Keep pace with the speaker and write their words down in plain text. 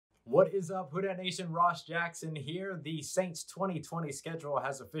What is up, Who Dat Nation? Ross Jackson here. The Saints 2020 schedule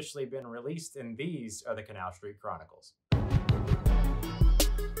has officially been released, and these are the Canal Street Chronicles.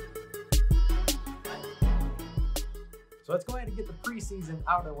 So let's go ahead and get the preseason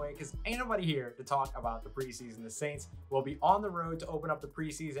out of the way because ain't nobody here to talk about the preseason. The Saints will be on the road to open up the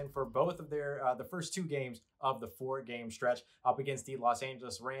preseason for both of their the first two games of the 4-game stretch up against the Los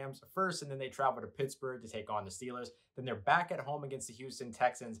Angeles Rams first, and then they travel to Pittsburgh to take on the Steelers. Then they're back at home against the Houston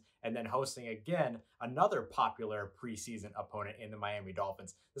Texans and then hosting again another popular preseason opponent in the Miami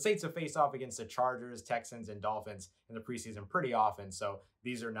Dolphins. The Saints have faced off against the Chargers, Texans, and Dolphins in the preseason pretty often, so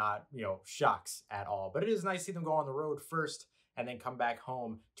these are not, shocks at all. But it is nice to see them go on the road first and then come back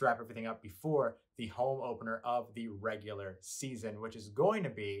home to wrap everything up before the home opener of the regular season, which is going to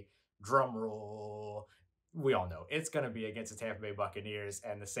be, drum roll, we all know it's going to be against the Tampa Bay Buccaneers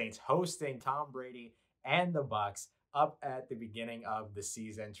and the Saints hosting Tom Brady and the Bucs up at the beginning of the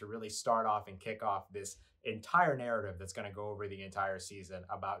season to really start off and kick off this entire narrative that's going to go over the entire season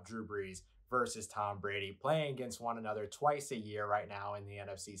about Drew Brees versus Tom Brady, playing against one another twice a year right now in the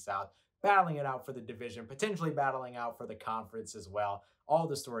NFC South, battling it out for the division, potentially battling out for the conference as well. All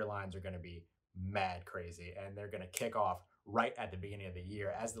the storylines are going to be mad crazy, and they're going to kick off right at the beginning of the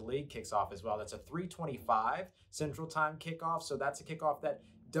year as the league kicks off as well. That's a 3:25 Central Time kickoff, so that's a kickoff that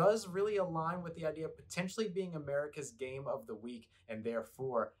does really align with the idea of potentially being America's game of the week and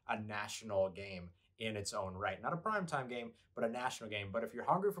therefore a national game in its own right. Not a primetime game, but a national game. But if you're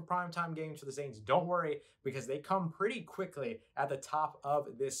hungry for primetime games for the Saints, don't worry, because they come pretty quickly at the top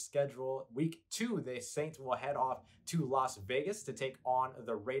of this schedule. Week 2, the Saints will head off to Las Vegas to take on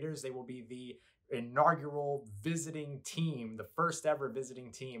the Raiders. They will be the inaugural visiting team, the first ever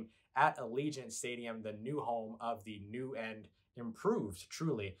visiting team at Allegiant Stadium, the new home of the new and improved,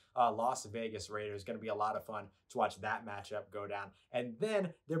 truly, Las Vegas Raiders. Going to be a lot of fun to watch that matchup go down. And then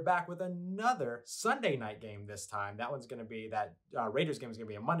they're back with another Sunday night game this time. That one's going to be, that Raiders game is going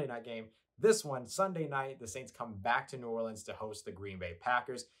to be a Monday night game. This one, Sunday night, the Saints come back to New Orleans to host the Green Bay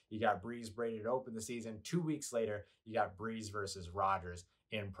Packers. You got Brees Brady to open the season. 2 weeks later, you got Brees versus Rodgers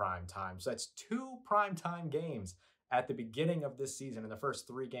in prime time. So that's 2 primetime games at the beginning of this season in the first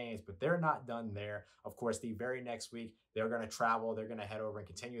 3 games, but they're not done there. Of course, the very next week, they're going to travel. They're going to head over and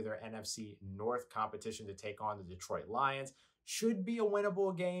continue their NFC North competition to take on the Detroit Lions. Should be a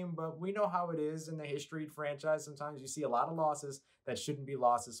winnable game, but we know how it is in the history franchise. Sometimes you see a lot of losses that shouldn't be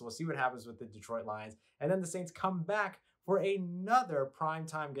losses, so we'll see what happens with the Detroit Lions. And then the Saints come back for another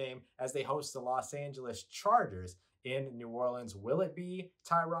primetime game as they host the Los Angeles Chargers in New Orleans. Will it be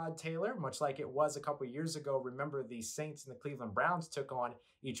Tyrod Taylor, much like it was a couple years ago? Remember, the Saints and the Cleveland Browns took on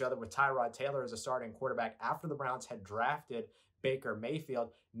each other with Tyrod Taylor as a starting quarterback after the Browns had drafted Baker Mayfield.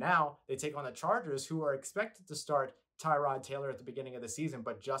 Now they take on the Chargers, who are expected to start Tyrod Taylor at the beginning of the season,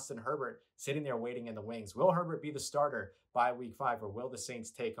 but Justin Herbert sitting there waiting in the wings. Will Herbert be the starter by week 5, or will the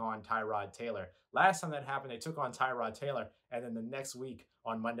Saints take on Tyrod Taylor? Last time that happened, they took on Tyrod Taylor, and then the next week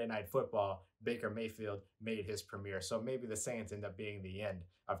on Monday Night Football, Baker Mayfield made his premiere. So maybe the Saints end up being the end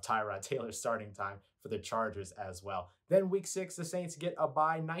of Tyrod Taylor's starting time for the Chargers as well. Then week 6, the Saints get a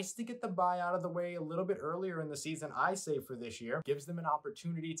bye. Nice to get the bye out of the way a little bit earlier in the season, I say, for this year. Gives them an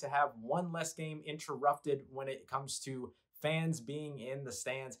opportunity to have one less game interrupted when it comes to fans being in the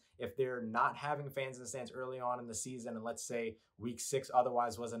stands. If they're not having fans in the stands early on in the season, and let's say week 6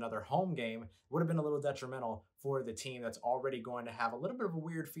 otherwise was another home game, would have been a little detrimental for the team that's already going to have a little bit of a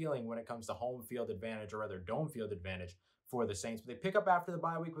weird feeling when it comes to home field advantage, or rather dome field advantage for the Saints. But they pick up after the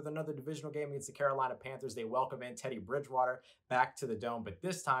bye week with another divisional game against the Carolina Panthers. They welcome in Teddy Bridgewater back to the Dome, but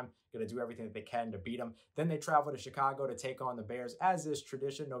this time going to do everything that they can to beat them. Then they travel to Chicago to take on the Bears, as is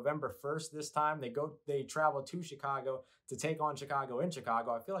tradition. November 1st this time, they travel to Chicago to take on Chicago in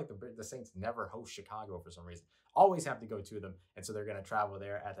Chicago. I feel like the Saints never host Chicago for some reason. Always have to go to them, and so they're going to travel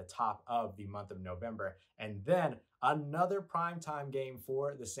there at the top of the month of November. And then another primetime game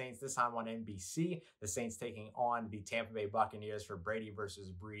for the Saints, this time on NBC. The Saints taking on the Tampa Bay Buccaneers for Brady versus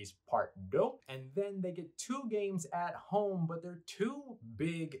Brees Part 2. And then they get 2 games at home, but they're 2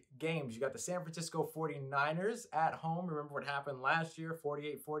 big games. You got the San Francisco 49ers at home. Remember what happened last year,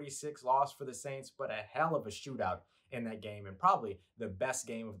 48-46 loss for the Saints, but a hell of a shootout in that game, and probably the best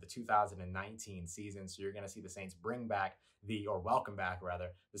game of the 2019 season. So you're going to see the Saints welcome back,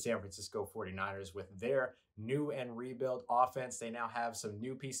 the San Francisco 49ers with their new and rebuild offense. They now have some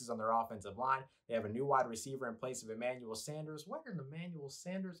new pieces on their offensive line. They have a new wide receiver in place of Emmanuel Sanders. Where did Emmanuel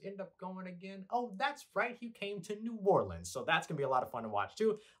Sanders end up going again? Oh, that's right. He came to New Orleans. So that's going to be a lot of fun to watch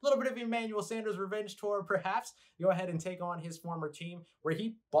too. A little bit of Emmanuel Sanders revenge tour, perhaps. Go ahead and take on his former team where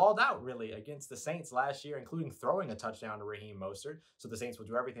he balled out really against the Saints last year, including throwing a touchdown to Raheem Mostert. So the Saints will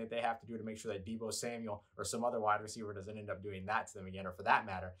do everything that they have to do to make sure that Deebo Samuel or some other wide receiver doesn't end up doing that to them again, or for that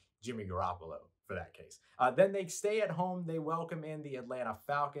matter, Jimmy Garoppolo for that case. Then they stay at home. They welcome in the Atlanta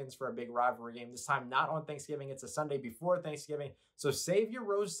Falcons for a big rivalry game. This time not on Thanksgiving. It's a Sunday before Thanksgiving. So save your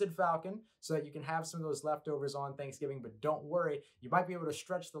roasted Falcon so that you can have some of those leftovers on Thanksgiving. But don't worry, you might be able to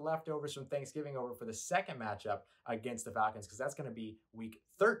stretch the leftovers from Thanksgiving over for the second matchup against the Falcons, because that's going to be week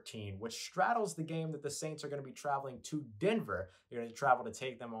 13, which straddles the game that the Saints are going to be traveling to Denver. They're going to travel to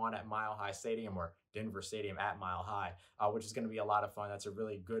take them on at Mile High Stadium, or Denver Stadium at Mile High, which is going to be a lot of fun. That's a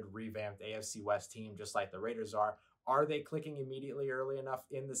really good revamped AFC West team, just like the Raiders are. Are they clicking immediately early enough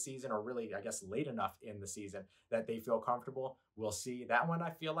in the season, or really, I guess, late enough in the season that they feel comfortable? We'll see. That one, I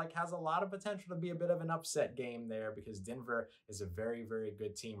feel like, has a lot of potential to be a bit of an upset game there, because Denver is a very, very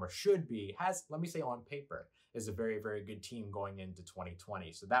good team, or should be, let me say on paper, is a very, very good team going into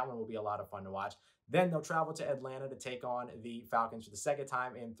 2020. So that one will be a lot of fun to watch. Then they'll travel to Atlanta to take on the Falcons for the second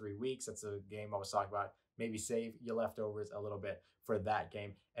time in 3 weeks. That's a game I was talking about. Maybe save your leftovers a little bit for that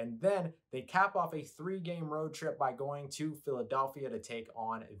game. And then they cap off a 3-game road trip by going to Philadelphia to take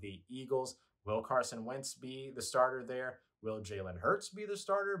on the Eagles. Will Carson Wentz be the starter there? Will Jalen Hurts be the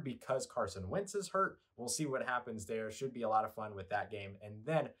starter because Carson Wentz is hurt? We'll see what happens there. Should be a lot of fun with that game. And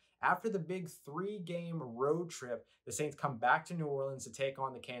then after the big 3-game road trip, the Saints come back to New Orleans to take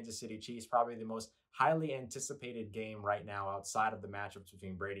on the Kansas City Chiefs, probably the most highly anticipated game right now outside of the matchups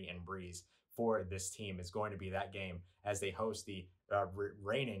between Brady and Breeze for this team is going to be that game as they host the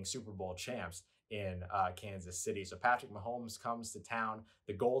reigning Super Bowl champs in Kansas City. So Patrick Mahomes comes to town,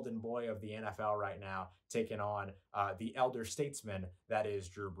 the golden boy of the NFL right now, taking on the elder statesman that is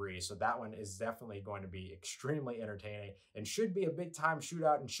Drew Brees. So that one is definitely going to be extremely entertaining and should be a big time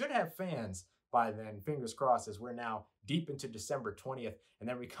shootout and should have fans by then, fingers crossed, as we're now deep into December 20th. And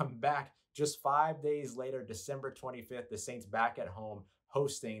then we come back just 5 days later, December 25th, the Saints back at home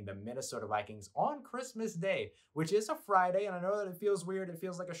hosting the Minnesota Vikings on Christmas Day, which is a Friday. And I know that it feels weird. It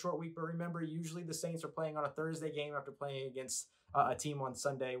feels like a short week, but remember, usually the Saints are playing on a Thursday game after playing against a team on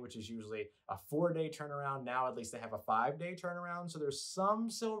Sunday, which is usually a 4-day turnaround. Now, at least they have a 5-day turnaround. So there's some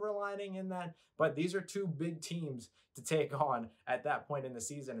silver lining in that, but these are two big teams to take on at that point in the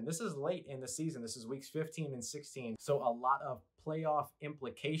season. And this is late in the season. This is weeks 15 and 16. So a lot of playoff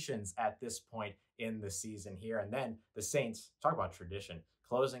implications at this point in the season here. And then the Saints, talk about tradition,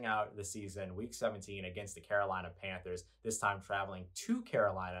 closing out the season, week 17 against the Carolina Panthers, this time traveling to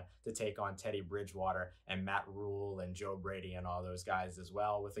Carolina to take on Teddy Bridgewater and Matt Rule and Joe Brady and all those guys as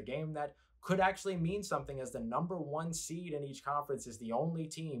well, with a game that could actually mean something, as the number 1 seed in each conference is the only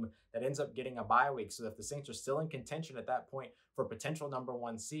team that ends up getting a bye week. So if the Saints are still in contention at that point for potential number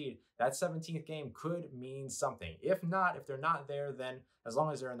 1 seed, that 17th game could mean something. If not, if they're not there, then as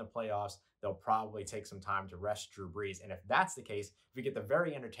long as they're in the playoffs, they'll probably take some time to rest Drew Brees. And if that's the case, if we get the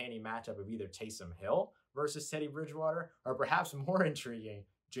very entertaining matchup of either Taysom Hill versus Teddy Bridgewater, or perhaps more intriguing,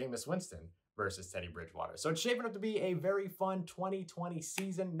 Jameis Winston versus Teddy Bridgewater. So it's shaping up to be a very fun 2020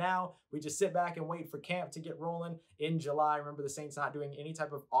 season. Now we just sit back and wait for camp to get rolling in July. Remember, the Saints not doing any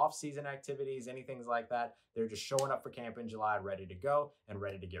type of off-season activities, anything like that. They're just showing up for camp in July, ready to go and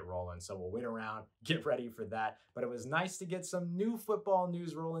ready to get rolling. So we'll wait around, get ready for that. But it was nice to get some new football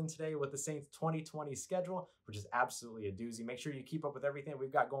news rolling today with the Saints 2020 schedule, which is absolutely a doozy. Make sure you keep up with everything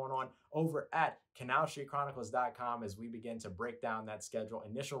we've got going on over at CanalStreetChronicles.com as we begin to break down that schedule.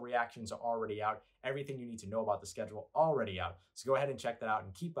 Initial reactions are already out. Everything you need to know about the schedule already out. So go ahead and check that out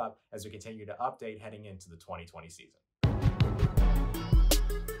and keep up as we continue to update heading into the 2020 season.